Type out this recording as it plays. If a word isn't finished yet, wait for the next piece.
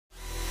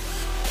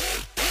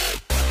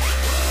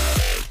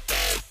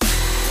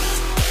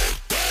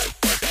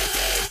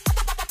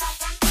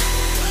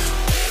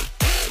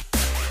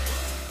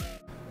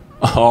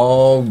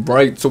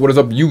Alright, so what is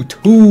up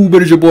YouTube?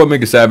 It is your boy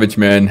Mega Savage,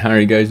 man. How are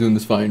you guys doing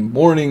this fine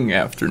morning,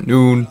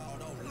 afternoon?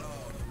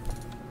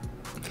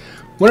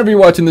 Whenever you're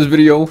watching this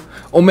video,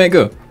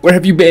 Omega, where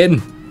have you been?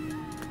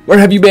 Where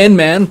have you been,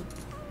 man?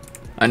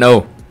 I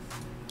know.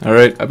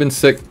 Alright, I've been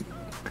sick.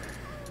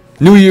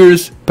 New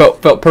Year's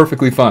felt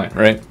perfectly fine,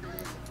 right?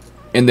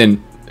 And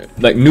then,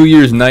 like, New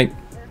Year's night,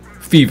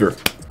 fever,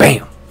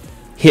 bam,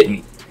 hit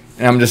me.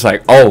 And I'm just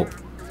like, oh,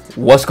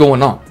 what's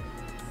going on?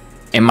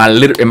 Am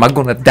I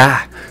gonna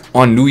die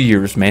on New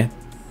Year's, man?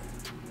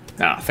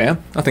 Nah,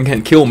 fam. Nothing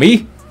can kill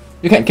me.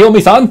 You can't kill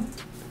me, son.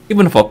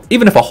 Even if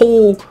a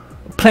whole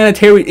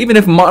planetary, even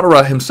if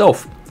Madara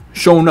himself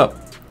shown up,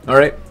 all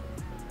right.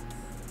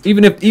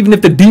 Even if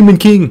the Demon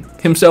King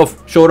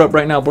himself showed up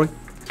right now, boy.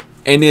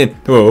 And then,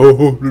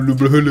 you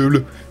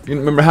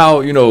remember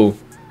how,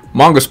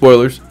 manga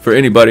spoilers for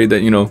anybody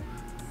that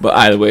But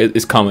either way,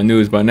 it's common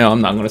news by now.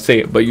 I'm not gonna say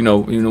it, but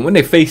when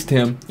they faced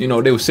him, they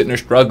were sitting there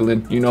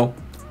struggling,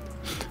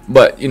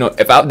 But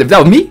if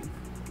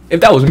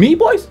that was me,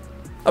 boys,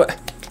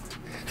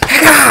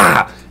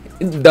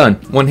 done,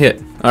 one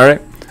hit. All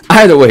right.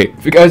 Either way,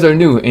 if you guys are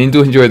new and you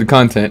do enjoy the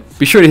content,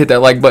 be sure to hit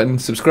that like button,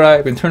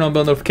 subscribe, and turn on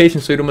bell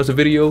notifications so you don't miss a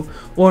video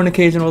or an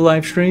occasional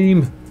live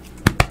stream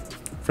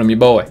from your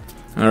boy.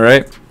 All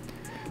right.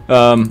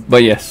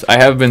 But yes, I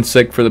have been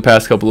sick for the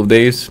past couple of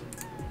days.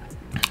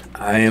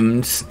 I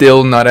am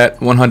still not at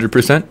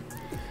 100%.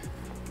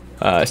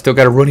 I still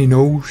got a runny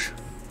nose.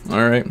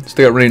 All right,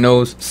 still got runny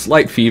nose,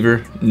 slight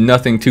fever,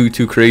 nothing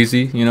too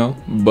crazy,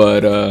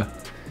 But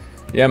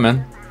yeah,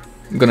 man,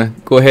 I'm gonna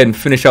go ahead and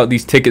finish out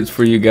these tickets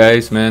for you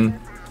guys, man.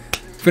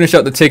 Finish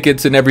out the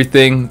tickets and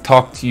everything.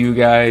 Talk to you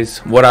guys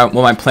what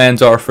my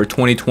plans are for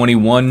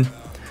 2021.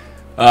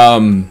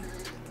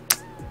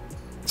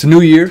 It's a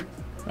new year.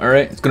 All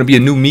right, it's gonna be a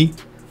new me.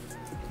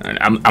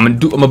 I'm gonna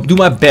do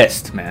my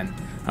best, man.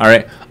 All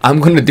right,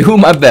 I'm gonna do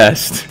my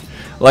best.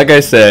 Like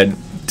I said,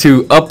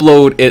 to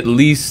upload at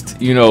least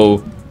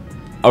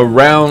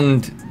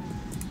around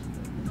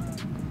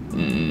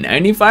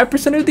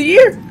 95% of the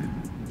year.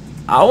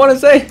 I want to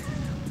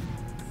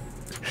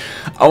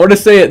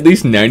say at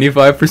least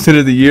 95%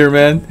 of the year,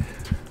 man.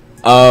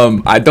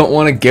 I don't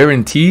want to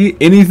guarantee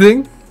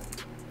anything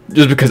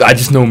just because I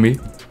just know me.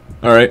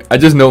 All right, I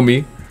just know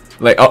me.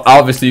 Like,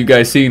 obviously you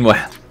guys seen what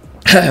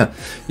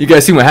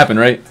happened,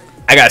 right?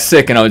 I got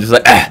sick and I was just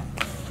like,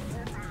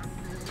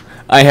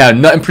 I had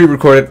nothing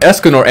pre-recorded.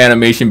 Escanor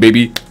animation,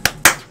 baby.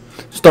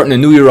 Starting the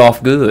new year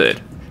off good.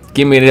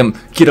 Give me them,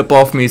 get up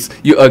off me,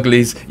 you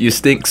uglies, you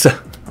stinks.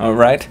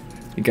 Alright?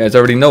 You guys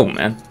already know,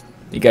 man.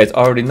 You guys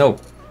already know.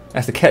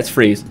 That's the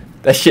catchphrase.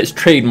 That shit's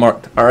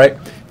trademarked, alright?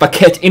 If I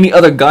catch any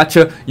other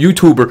gotcha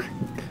YouTuber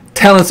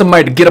telling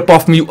somebody to get up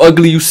off me, you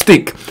ugly, you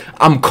stink,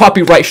 I'm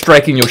copyright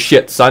striking your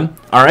shit, son.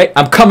 Alright?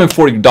 I'm coming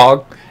for you,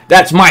 dog.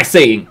 That's my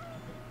saying.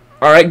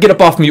 Alright? Get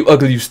up off me, you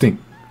ugly, you stink.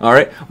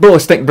 Alright? Blow a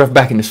stink breath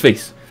back in his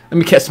face. Let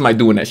me catch somebody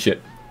doing that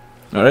shit.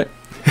 Alright?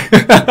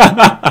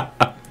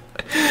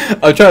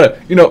 I'll try to,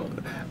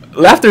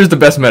 laughter is the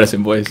best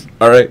medicine, boys.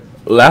 Alright?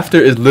 Laughter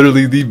is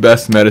literally the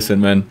best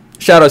medicine, man.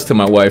 Shout outs to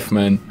my wife,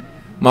 man.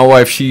 My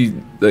wife, she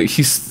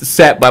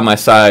sat by my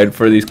side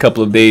for these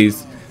couple of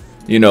days,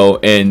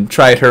 and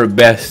tried her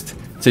best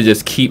to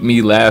just keep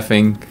me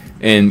laughing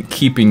and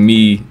keeping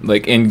me,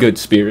 like, in good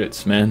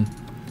spirits, man.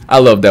 I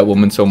love that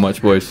woman so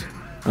much, boys.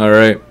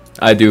 Alright?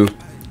 I do.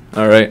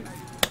 Alright?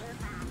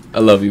 I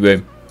love you,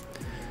 babe.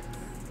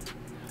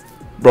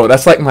 Bro,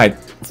 that's like my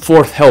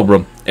fourth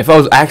Hellbrum. If I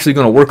was actually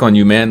gonna work on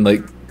you, man,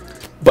 like,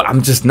 but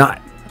I'm just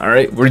not. All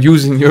right, we're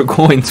using your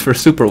coins for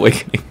Super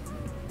Awakening.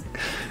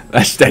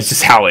 That's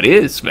just how it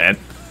is, man.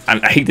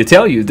 I hate to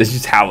tell you, that's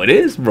just how it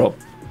is, bro.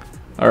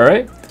 All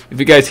right. If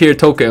you guys hear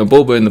Toka and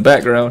Boba in the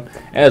background,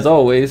 as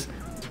always,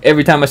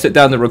 every time I sit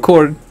down to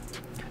record,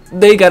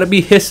 they gotta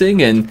be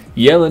hissing and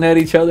yelling at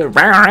each other,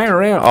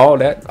 all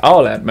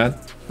that, man,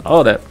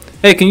 all that.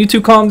 Hey, can you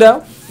two calm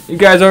down? You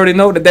guys already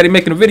know that Daddy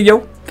making a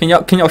video. Can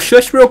y'all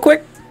shush real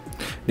quick?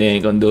 They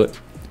ain't gonna do it.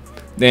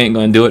 They ain't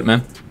gonna do it,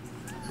 man.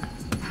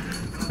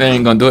 They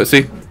ain't gonna do it.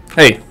 See?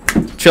 Hey,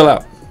 chill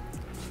out.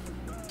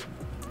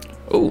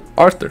 Oh,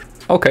 Arthur.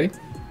 Okay.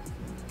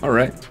 All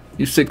right.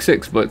 You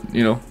 6'6", but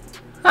yeah,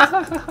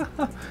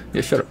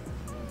 shut up.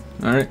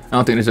 All right. I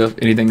don't think there's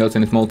anything else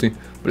in this multi,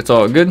 but it's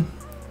all good.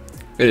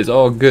 It is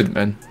all good,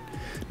 man.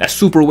 That's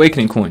Super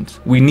Awakening coins.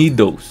 We need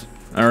those.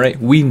 All right.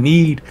 We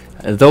need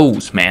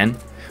those, man.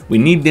 We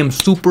need them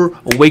Super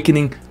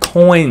Awakening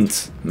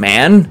coins,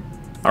 man.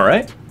 All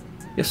right.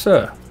 Yes,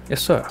 sir.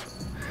 Yes, sir.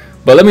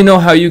 But let me know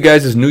how you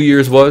guys' New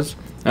Year's was.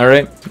 All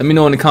right. Let me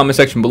know in the comment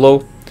section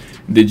below.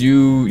 Did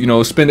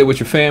you, spend it with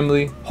your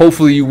family?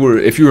 Hopefully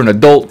if you were an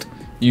adult,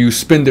 you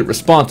spend it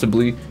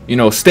responsibly.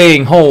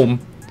 Staying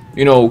home,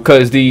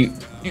 because the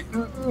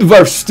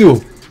virus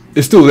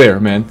is still there,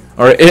 man.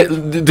 All right.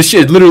 The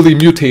shit literally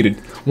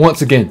mutated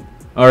once again.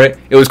 All right.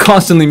 It was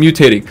constantly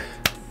mutating.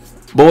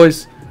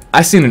 Boys,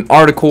 I seen an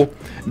article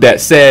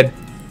that said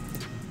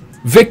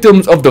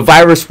victims of the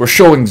virus were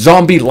showing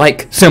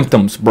zombie-like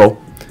symptoms, bro.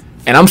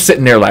 And I'm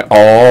sitting there like,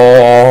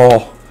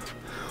 oh,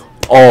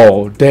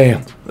 Oh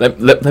damn!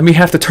 Let me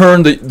have to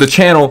turn the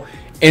channel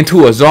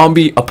into a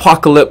zombie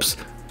apocalypse,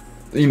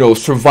 you know,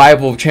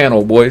 survival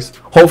channel, boys.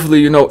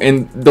 Hopefully, you know,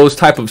 in those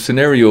type of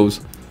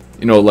scenarios,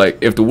 you know, like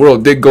if the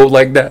world did go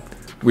like that,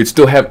 we'd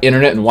still have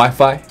internet and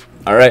Wi-Fi.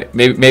 All right,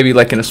 maybe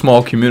like in a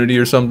small community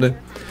or something.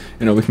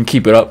 You know, we can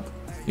keep it up.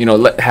 You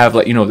know, have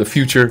like, you know, the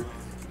future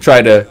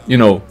try to, you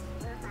know,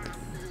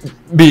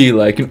 be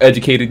like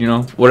educated, you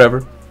know,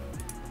 whatever.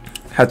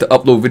 Have to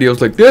upload videos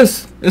like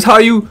this. This is how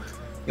you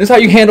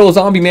handle a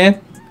zombie,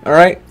 man. All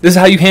right, this is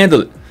how you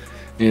handle it.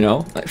 You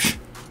know, like,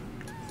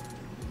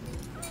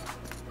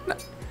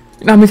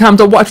 you know how many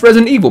times I watched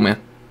Resident Evil, man.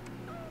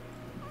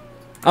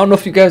 I don't know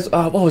if you guys.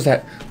 What was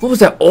that? What was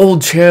that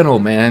old channel,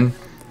 man?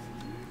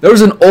 There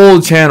was an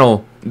old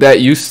channel that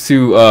used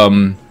to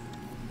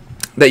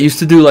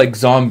do like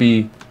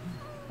zombie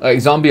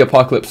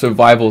apocalypse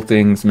survival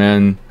things,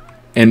 man.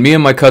 And me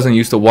and my cousin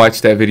used to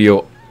watch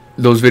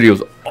those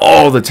videos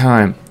all the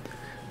time.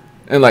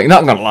 And like,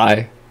 not gonna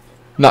lie,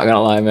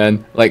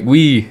 man. Like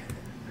we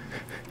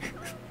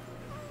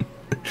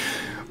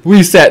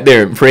sat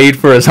there and prayed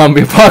for a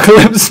zombie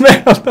apocalypse,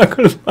 man. I'm not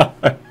gonna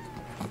lie.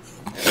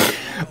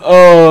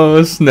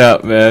 Oh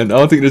snap, man. I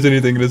don't think there's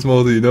anything in this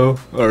multi, you know?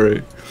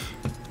 Alright.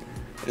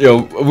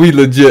 Yo, we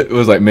legit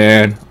was like,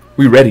 man,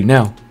 we ready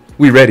now.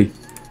 We ready.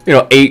 You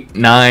know, 8,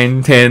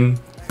 9, 10,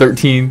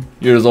 13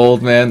 years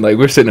old, man. Like,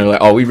 we're sitting there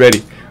like, oh, we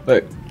ready.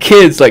 Like,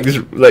 kids, like,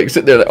 just, like,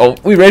 sitting there like, oh,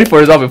 we ready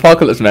for a zombie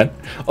apocalypse, man.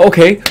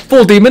 Okay,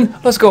 full demon,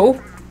 let's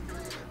go.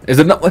 Is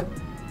it not? What?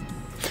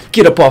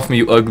 Get up off me,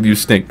 you ugly, you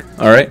stink.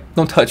 Alright?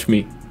 Don't touch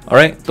me.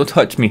 Alright? Don't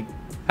touch me.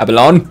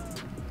 Abalon,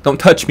 don't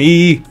touch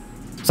me,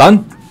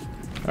 son.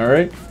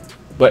 Alright?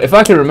 But if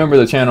I can remember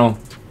the channel,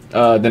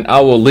 then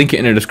I will link it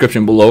in the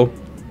description below.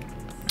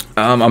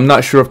 I'm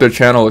not sure if their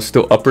channel is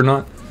still up or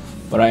not,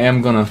 but I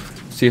am gonna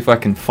see if I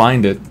can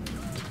find it.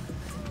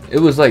 It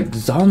was like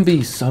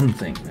zombie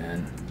something,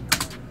 man.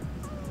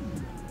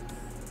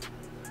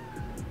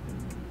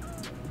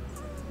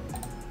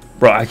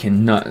 Bro, I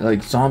cannot,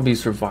 like, zombie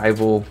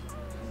survival.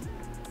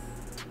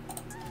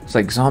 It's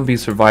like zombie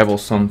survival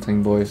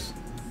something, boys.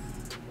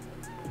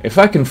 If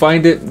I can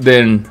find it,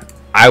 then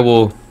I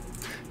will.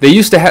 They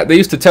used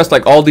to test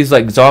like all these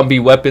like zombie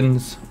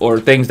weapons or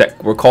things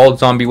that were called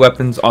zombie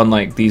weapons on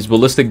like these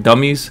ballistic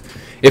dummies.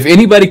 If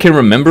anybody can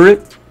remember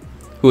it,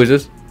 who is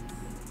this?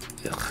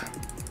 Ugh.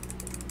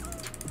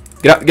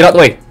 Get out the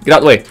way. Get out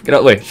the way. Get out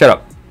the way. Shut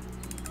up.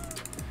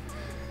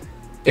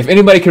 If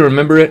anybody can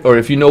remember it, or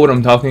if you know what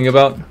I'm talking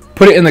about,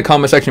 put it in the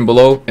comment section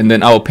below, and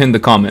then I will pin the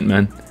comment,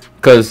 man.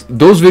 Because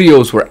those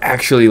videos were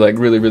actually like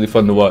really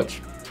fun to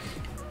watch.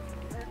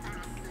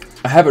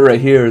 I have it right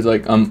here. It's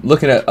like I'm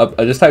looking at.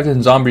 I just typed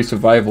in zombie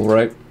survival,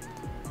 right?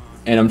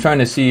 And I'm trying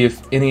to see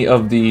if any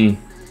of the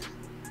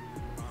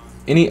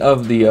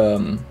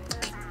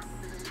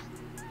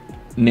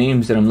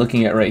names that I'm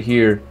looking at right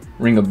here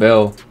ring a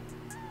bell,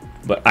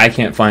 but I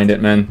can't find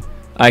it, man.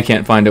 I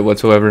can't find it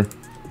whatsoever.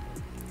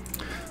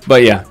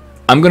 But yeah,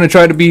 I'm gonna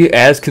try to be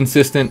as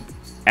consistent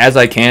as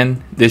I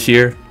can this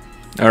year.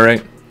 All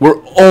right,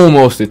 we're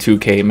almost at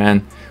 2K,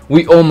 man.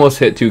 We almost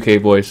hit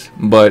 2K, boys.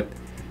 But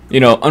you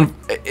know,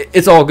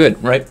 it's all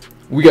good, right?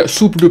 We got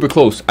super duper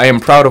close. I am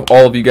proud of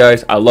all of you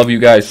guys. I love you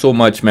guys so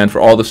much, man, for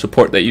all the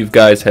support that you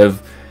guys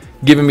have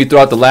given me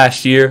throughout the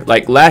last year.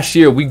 Like last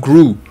year, we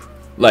grew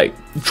like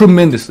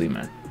tremendously,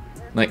 man.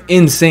 Like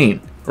insane,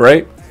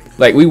 right?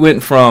 Like we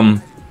went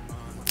from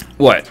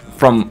what?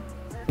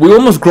 We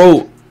almost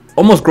grown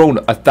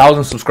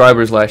 1,000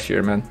 subscribers last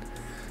year, man.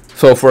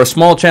 So for a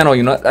small channel,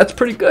 you know, that's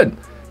pretty good,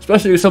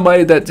 especially with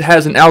somebody that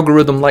has an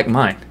algorithm like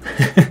mine.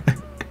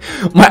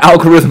 My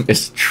algorithm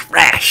is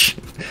trash.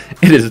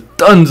 It is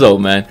dunzo,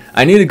 man.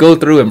 I need to go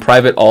through and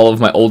private all of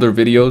my older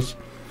videos.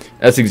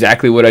 That's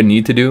exactly what I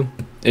need to do.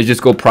 Is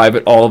just go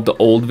private all of the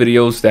old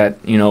videos that,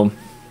 you know,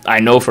 I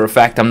know for a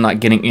fact I'm not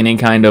getting any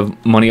kind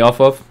of money off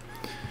of.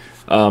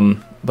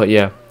 But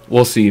yeah,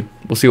 we'll see.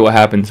 We'll see what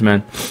happens,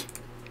 man.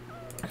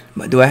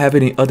 But do I have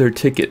any other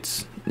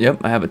tickets?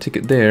 Yep, I have a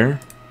ticket there.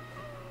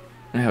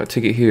 I have a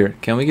ticket here.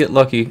 Can we get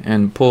lucky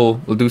and pull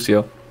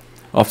Luducio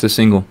off the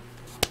single?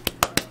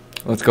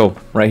 Let's go.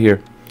 Right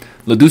here.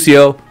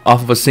 Luducio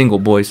off of a single,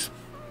 boys.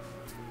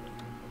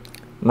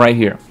 Right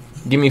here.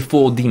 Give me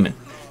full demon.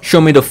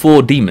 Show me the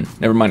full demon.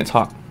 Never mind the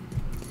talk.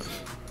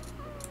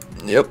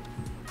 Yep.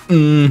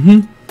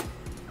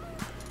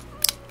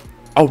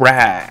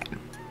 Alright.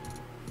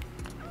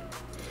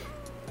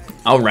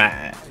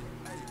 Alright.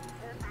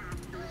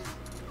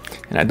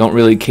 And I don't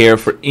really care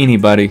for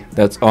anybody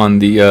that's on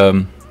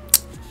the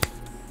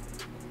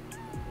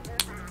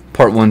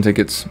part 1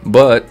 tickets,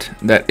 but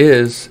that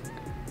is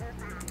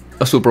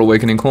a Super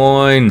Awakening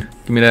coin.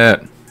 Give me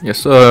that. Yes,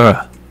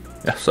 sir.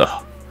 Yes, sir.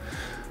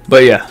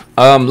 But yeah,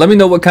 let me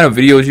know what kind of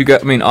videos you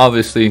got. I mean,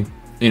 obviously,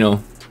 you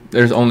know,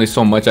 there's only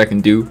so much I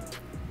can do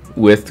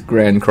with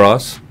Grand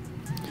Cross.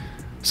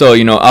 So,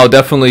 you know, I'll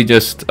definitely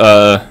just,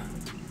 I'll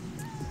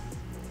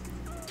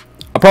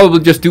probably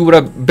just do what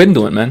I've been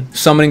doing, man.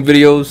 Summoning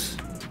videos,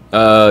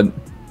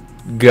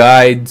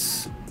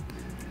 guides,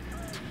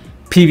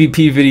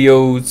 PvP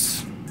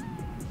videos,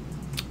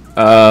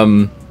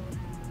 I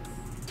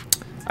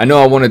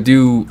know I want to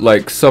do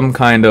like some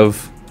kind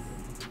of,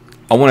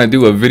 I want to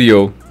do a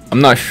video.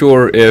 I'm not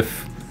sure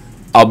if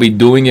I'll be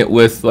doing it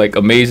with like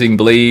Amazing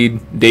Blade,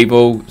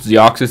 Davo,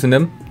 Zeoxys and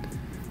them.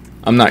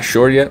 I'm not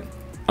sure yet.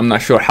 I'm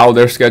not sure how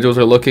their schedules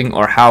are looking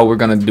or how we're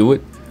gonna do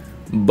it.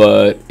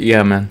 But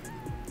yeah, man.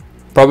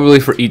 Probably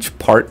for each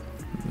part.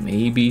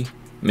 Maybe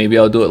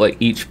I'll do it like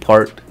each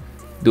part.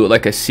 Do it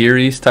like a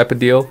series type of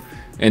deal.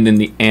 And then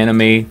the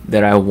anime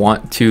that I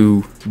want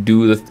to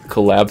do the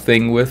collab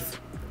thing with,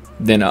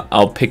 then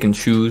I'll pick and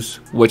choose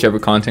whichever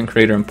content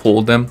creator and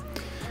pull them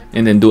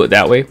and then do it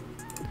that way.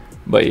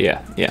 But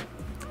yeah.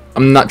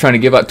 I'm not trying to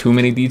give out too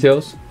many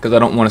details because I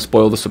don't want to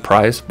spoil the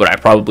surprise, but I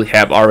probably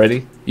have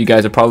already. You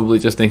guys are probably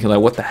just thinking like,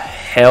 what the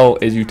hell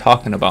is you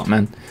talking about,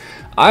 man?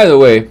 Either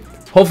way,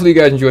 hopefully you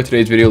guys enjoyed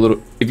today's video.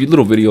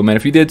 Little video, man.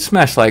 If you did,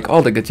 smash like,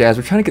 all the good jazz.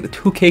 We're trying to get the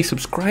 2K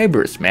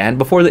subscribers, man,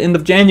 before the end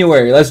of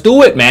January. Let's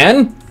do it,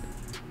 man.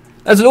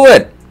 Let's do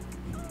it.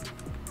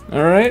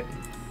 All right.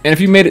 And if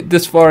you made it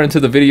this far into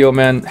the video,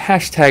 man,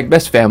 hashtag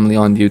best family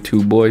on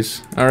YouTube,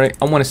 boys. All right.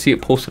 I want to see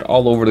it posted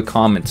all over the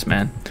comments,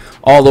 man.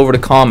 All over the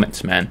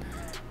comments, man.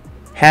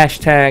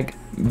 Hashtag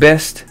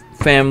best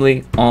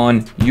family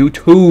on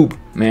YouTube,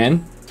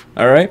 man.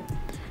 All right.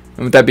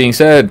 And with that being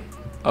said,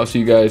 I'll see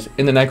you guys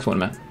in the next one,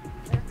 man.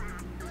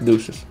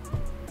 Deuces.